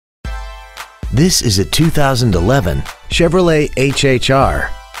This is a 2011 Chevrolet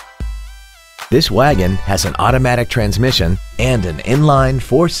HHR. This wagon has an automatic transmission and an inline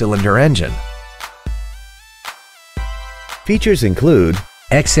 4-cylinder engine. Features include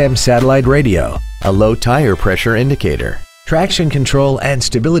XM satellite radio, a low tire pressure indicator, traction control and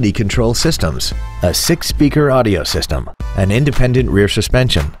stability control systems, a 6-speaker audio system, an independent rear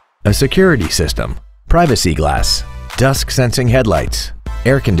suspension, a security system, privacy glass, dusk sensing headlights,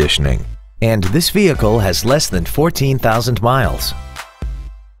 air conditioning, and this vehicle has less than 14,000 miles.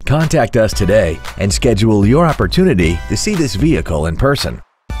 Contact us today and schedule your opportunity to see this vehicle in person.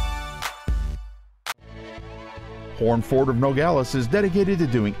 Horne Ford of Nogales is dedicated to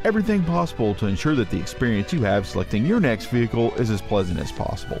doing everything possible to ensure that the experience you have selecting your next vehicle is as pleasant as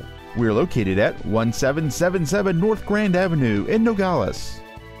possible. We are located at 1777 North Grand Avenue in Nogales.